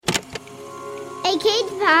A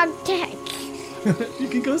kids podcast. You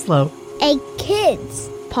can go slow. A kids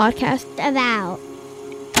podcast about.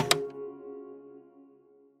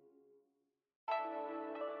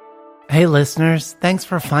 Hey listeners, thanks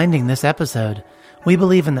for finding this episode. We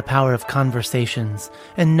believe in the power of conversations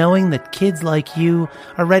and knowing that kids like you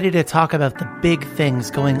are ready to talk about the big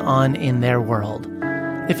things going on in their world.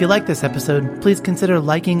 If you like this episode, please consider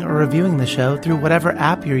liking or reviewing the show through whatever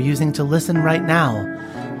app you're using to listen right now.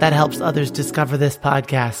 That helps others discover this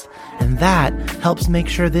podcast, and that helps make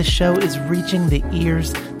sure this show is reaching the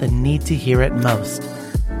ears that need to hear it most.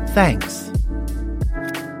 Thanks.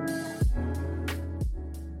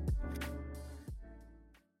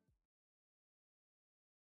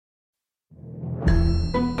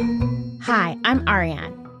 Hi, I'm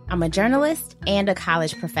Ariane. I'm a journalist and a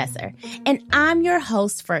college professor, and I'm your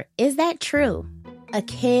host for Is That True? A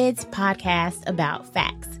kids podcast about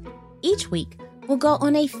facts. Each week, we'll go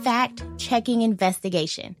on a fact-checking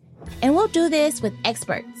investigation, and we'll do this with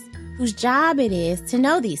experts whose job it is to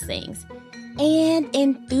know these things, and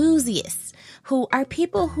enthusiasts who are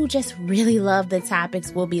people who just really love the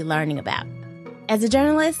topics we'll be learning about. As a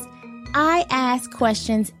journalist, I ask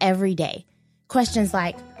questions every day. Questions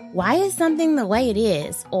like, why is something the way it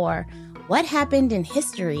is? Or what happened in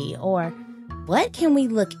history? Or what can we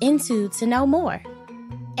look into to know more?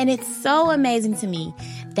 And it's so amazing to me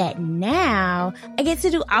that now I get to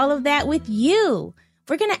do all of that with you.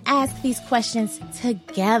 We're going to ask these questions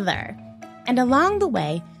together. And along the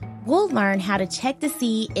way, we'll learn how to check to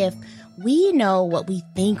see if we know what we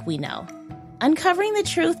think we know. Uncovering the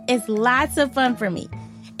truth is lots of fun for me.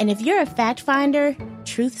 And if you're a fact finder,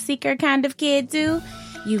 truth seeker kind of kid too,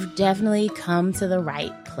 you've definitely come to the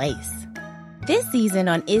right place. This season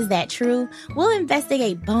on Is That True? We'll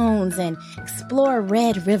investigate bones and explore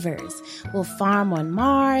red rivers. We'll farm on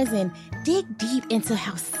Mars and dig deep into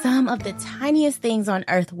how some of the tiniest things on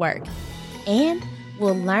Earth work. And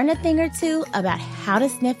we'll learn a thing or two about how to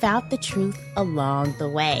sniff out the truth along the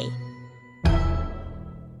way.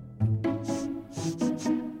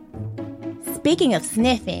 Speaking of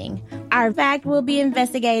sniffing, our fact we'll be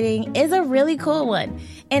investigating is a really cool one.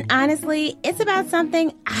 And honestly, it's about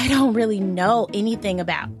something I don't really know anything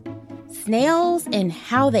about. Snails and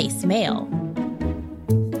how they smell.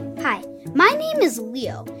 Hi, my name is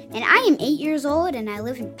Leo, and I am 8 years old, and I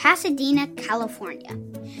live in Pasadena, California.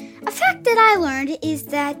 A fact that I learned is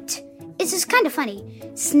that it's just kind of funny.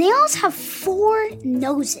 Snails have 4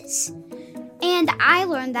 noses. And I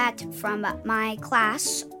learned that from my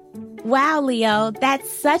class. Wow, Leo, that's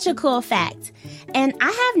such a cool fact. And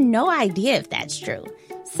I have no idea if that's true.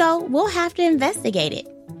 So we'll have to investigate it.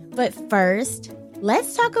 But first,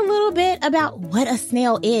 let's talk a little bit about what a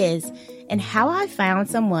snail is and how I found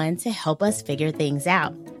someone to help us figure things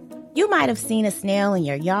out. You might have seen a snail in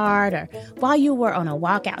your yard or while you were on a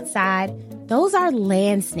walk outside. Those are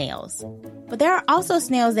land snails. But there are also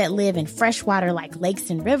snails that live in freshwater like lakes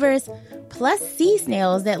and rivers, plus sea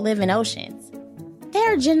snails that live in oceans. They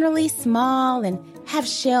are generally small and have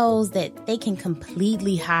shells that they can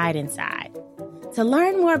completely hide inside. To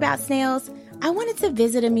learn more about snails, I wanted to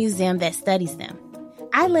visit a museum that studies them.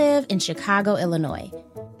 I live in Chicago, Illinois,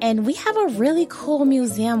 and we have a really cool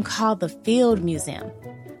museum called the Field Museum.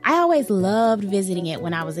 I always loved visiting it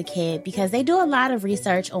when I was a kid because they do a lot of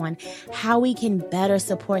research on how we can better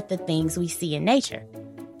support the things we see in nature.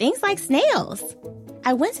 Things like snails.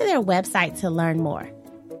 I went to their website to learn more.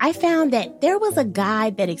 I found that there was a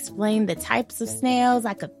guide that explained the types of snails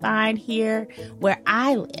I could find here where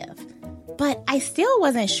I live. But I still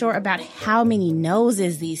wasn't sure about how many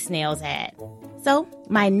noses these snails had. So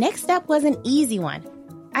my next step was an easy one.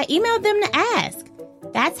 I emailed them to ask.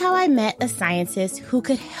 That's how I met a scientist who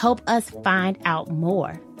could help us find out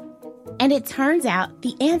more. And it turns out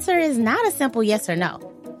the answer is not a simple yes or no.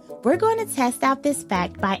 We're going to test out this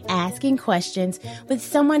fact by asking questions with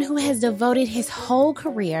someone who has devoted his whole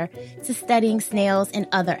career to studying snails and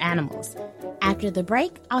other animals. After the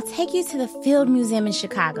break, I'll take you to the Field Museum in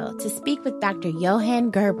Chicago to speak with Dr.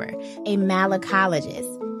 Johan Gerber, a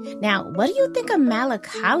malacologist. Now, what do you think a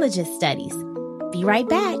malacologist studies? Be right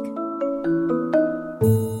back.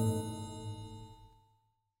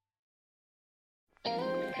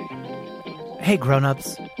 Hey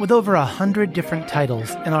grown-ups, with over 100 different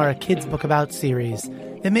titles in our Kids Book About series,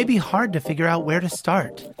 it may be hard to figure out where to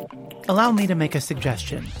start. Allow me to make a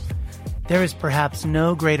suggestion. There is perhaps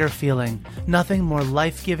no greater feeling, nothing more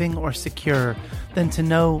life-giving or secure than to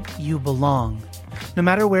know you belong. No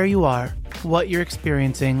matter where you are, what you're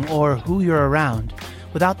experiencing, or who you're around,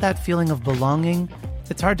 without that feeling of belonging,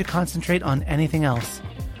 it's hard to concentrate on anything else.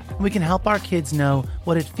 We can help our kids know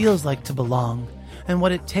what it feels like to belong, and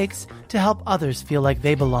what it takes to help others feel like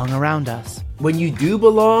they belong around us. When you do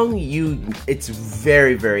belong, it's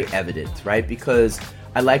very, very evident, right? Because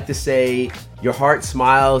I like to say your heart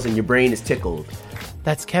smiles and your brain is tickled.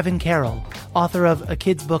 That's Kevin Carroll, author of A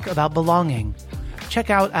Kid's Book About Belonging. Check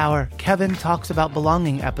out our Kevin Talks About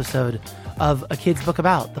Belonging episode of A Kid's Book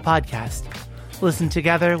About, the podcast. Listen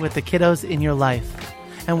together with the kiddos in your life.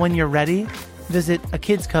 And when you're ready, visit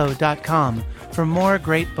akidsco.com for more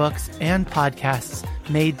great books and podcasts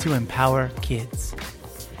made to empower kids.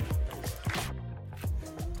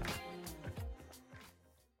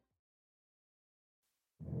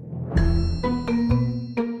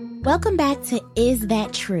 Welcome back to Is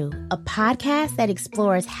That True? A podcast that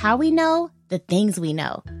explores how we know the things we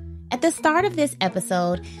know. At the start of this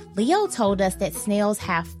episode, Leo told us that snails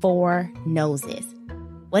have 4 noses.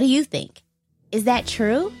 What do you think? Is that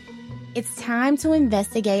true? It's time to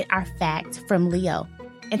investigate our fact from Leo.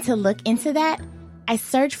 And to look into that, I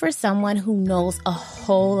searched for someone who knows a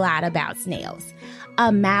whole lot about snails, a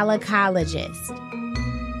malacologist.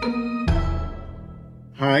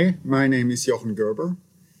 Hi, my name is Jochen Gerber.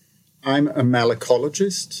 I'm a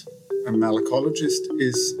malacologist. A malacologist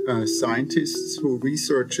is a scientist who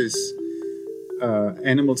researches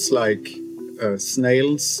animals like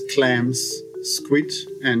snails, clams, squid,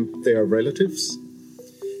 and their relatives.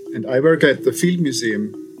 And I work at the Field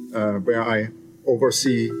Museum, where I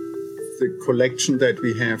oversee the collection that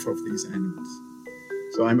we have of these animals.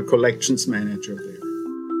 So I'm a collections manager there.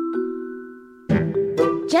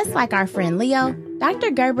 Just like our friend Leo,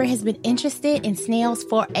 Dr. Gerber has been interested in snails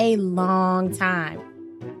for a long time.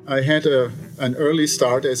 I had an early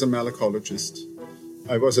start as a malacologist.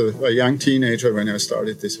 I was a young teenager when I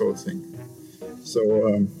started this whole thing.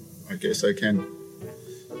 So I guess I can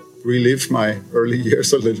relive my early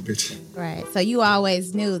years a little bit. Right. So you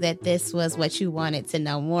always knew that this was what you wanted to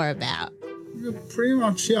know more about. Pretty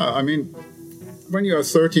much, yeah. I mean, when you're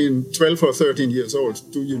 12 or 13 years old,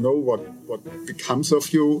 do you know what becomes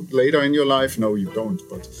of you later in your life? No, you don't.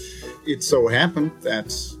 But it so happened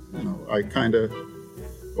that, I kind of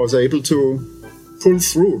was able to pull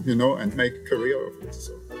through, and make a career of it.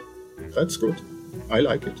 So that's good. I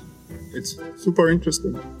like it. It's super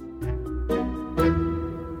interesting.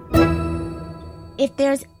 If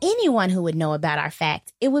there's anyone who would know about our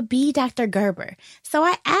fact, it would be Dr. Gerber. So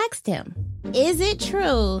I asked him, is it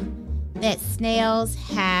true that snails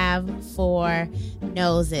have 4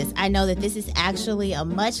 noses? I know that this is actually a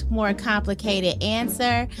much more complicated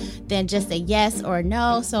answer than just a yes or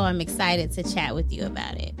no, so I'm excited to chat with you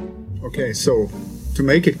about it. Okay, so to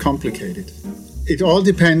make it complicated, it all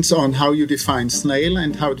depends on how you define snail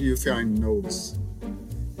and how do you define nose.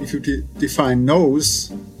 If you define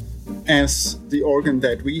nose as the organ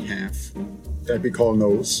that we have, that we call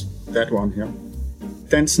nose, that one here,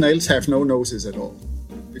 then snails have no noses at all.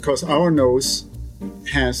 Because our nose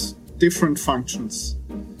has different functions.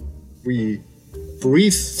 We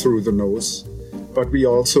breathe through the nose, but we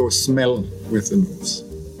also smell with the nose.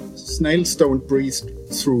 Snails don't breathe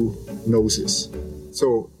through noses.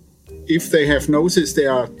 So if they have noses, they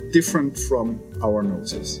are different from our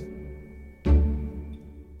noses.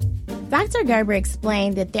 Dr. Gerber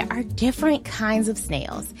explained that there are different kinds of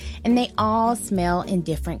snails, and they all smell in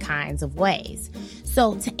different kinds of ways.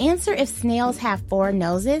 So to answer if snails have 4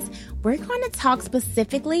 noses, we're going to talk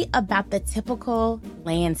specifically about the typical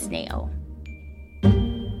land snail.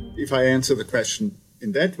 If I answer the question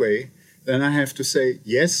in that way, then I have to say,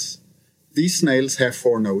 yes, these snails have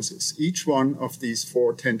 4 noses. Each one of these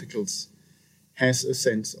 4 tentacles has a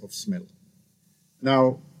sense of smell.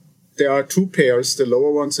 Now, there are 2 pairs, the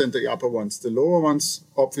lower ones and the upper ones. The lower ones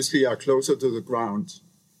obviously are closer to the ground,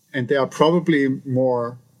 and they are probably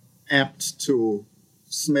more apt to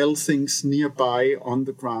smell things nearby on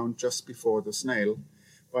the ground just before the snail,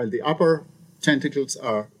 while the upper tentacles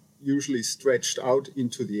are usually stretched out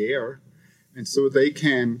into the air, and so they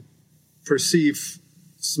can perceive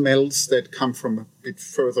smells that come from a bit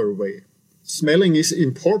further away. Smelling is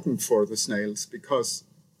important for the snails because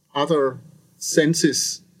other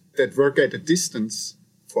senses that work at a distance,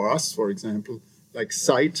 for us, for example, like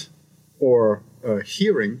sight or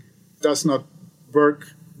hearing, does not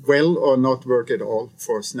work well or not work at all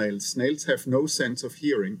for snails. Snails have no sense of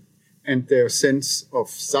hearing, and their sense of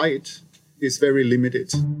sight is very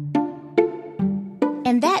limited.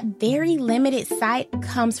 And that very limited sight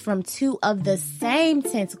comes from 2 of the same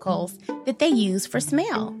tentacles that they use for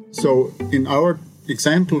smell. So in our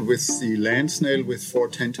example with the land snail with 4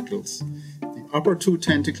 tentacles, the upper 2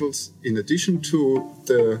 tentacles, in addition to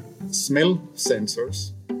the smell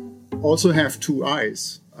sensors, also have 2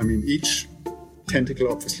 eyes. I mean, each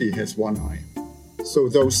tentacle obviously has 1 eye. So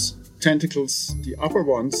those tentacles, the upper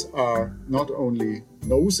ones, are not only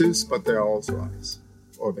noses, but they are also eyes,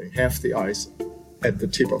 or they have the eyes at the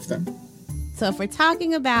tip of them. So if we're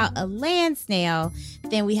talking about a land snail,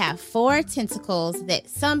 then we have 4 tentacles that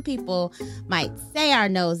some people might say are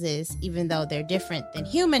noses, even though they're different than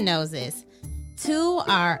human noses. 2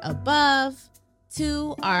 are above,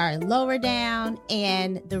 2 are lower down,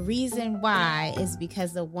 and the reason why is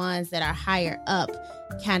because the ones that are higher up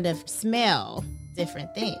kind of smell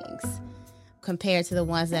different things compared to the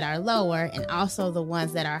ones that are lower, and also the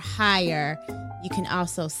ones that are higher you can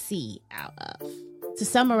also see out of. To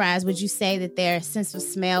summarize, would you say that their sense of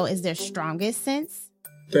smell is their strongest sense?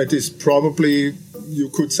 That is probably, you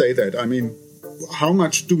could say that. I mean, how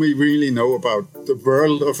much do we really know about the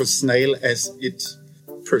world of a snail as it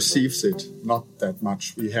perceives it? Not that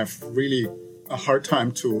much. We have really a hard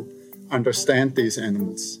time to understand these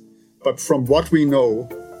animals. But from what we know,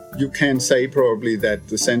 you can say probably that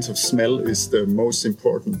the sense of smell is the most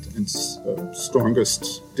important and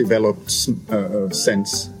strongest developed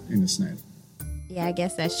sense in a snail. Yeah, I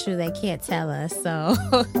guess that's true. They can't tell us, so.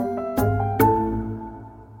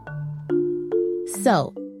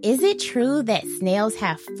 So, is it true that snails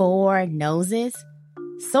have 4 noses?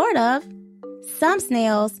 Sort of. Some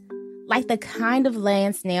snails, like the kind of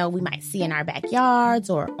land snail we might see in our backyards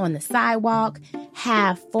or on the sidewalk,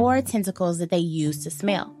 have 4 tentacles that they use to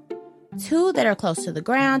smell. 2 that are close to the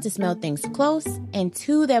ground to smell things close, and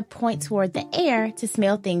 2 that point toward the air to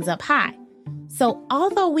smell things up high. So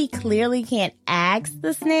although we clearly can't ask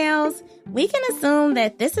the snails, we can assume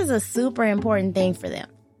that this is a super important thing for them.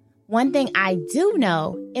 One thing I do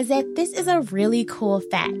know is that this is a really cool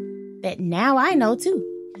fact that now I know too.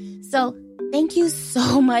 So thank you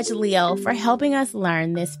so much, Leo, for helping us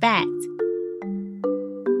learn this fact.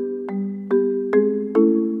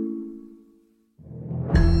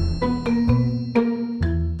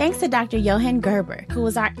 To Dr. Johan Gerber, who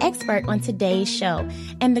was our expert on today's show,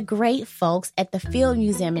 and the great folks at the Field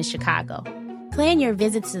Museum in Chicago. Plan your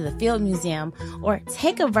visit to the Field Museum or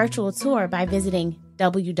take a virtual tour by visiting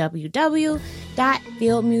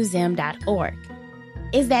www.fieldmuseum.org.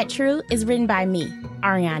 Is That True? Is written by me,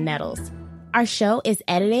 Ariane Nettles. Our show is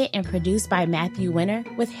edited and produced by Matthew Winter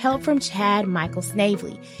with help from Chad Michael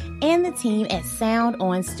Snavely and the team at Sound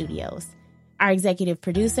On Studios. Our executive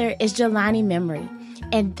producer is Jelani Memory.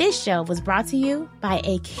 And this show was brought to you by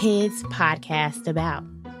A Kids Podcast About.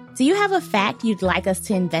 Do you have a fact you'd like us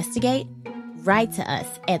to investigate? Write to us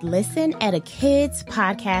at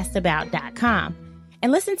listen@akidspodcastabout.com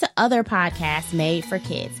and listen to other podcasts made for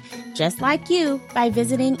kids, just like you, by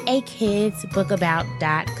visiting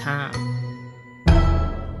akidsbookabout.com.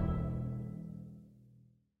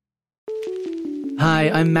 Hi,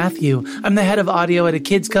 I'm Matthew. I'm the head of audio at A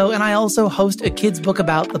Kids Co., and I also host A Kids Book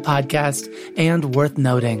About, the podcast, and Worth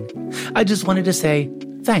Noting. I just wanted to say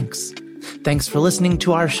thanks. Thanks for listening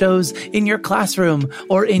to our shows in your classroom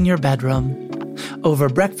or in your bedroom, over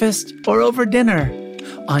breakfast or over dinner,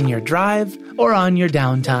 on your drive or on your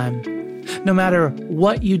downtime. No matter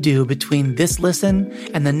what you do between this listen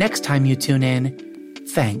and the next time you tune in,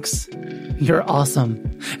 thanks. You're awesome.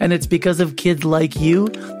 And it's because of kids like you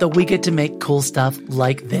that we get to make cool stuff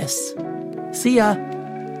like this. See ya.